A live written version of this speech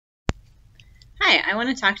Hi, I want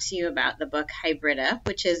to talk to you about the book Hybrida,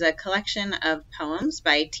 which is a collection of poems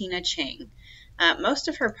by Chang. Most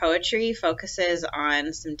of her poetry focuses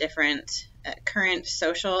on some different current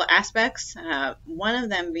social aspects, one of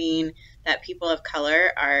them being that people of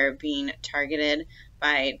color are being targeted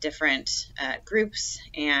by different groups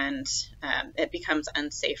and it becomes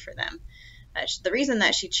unsafe for them. The reason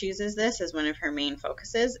that she chooses this as one of her main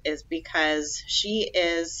focuses is because she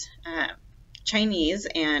is Chinese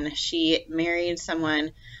and she married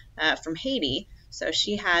someone from Haiti. So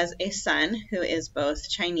she has a son who is both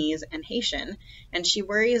Chinese and Haitian, and she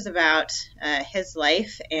worries about his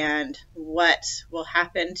life and what will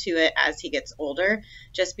happen to it as he gets older,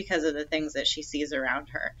 just because of the things that she sees around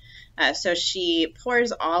her. So she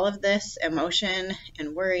pours all of this emotion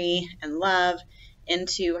and worry and love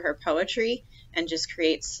into her poetry and just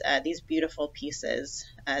creates these beautiful pieces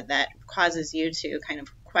that causes you to kind of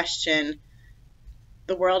question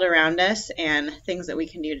the world around us and things that we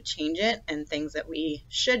can do to change it and things that we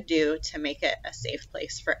should do to make it a safe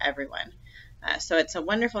place for everyone. So it's a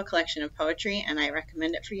wonderful collection of poetry, and I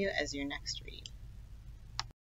recommend it for you as your next read.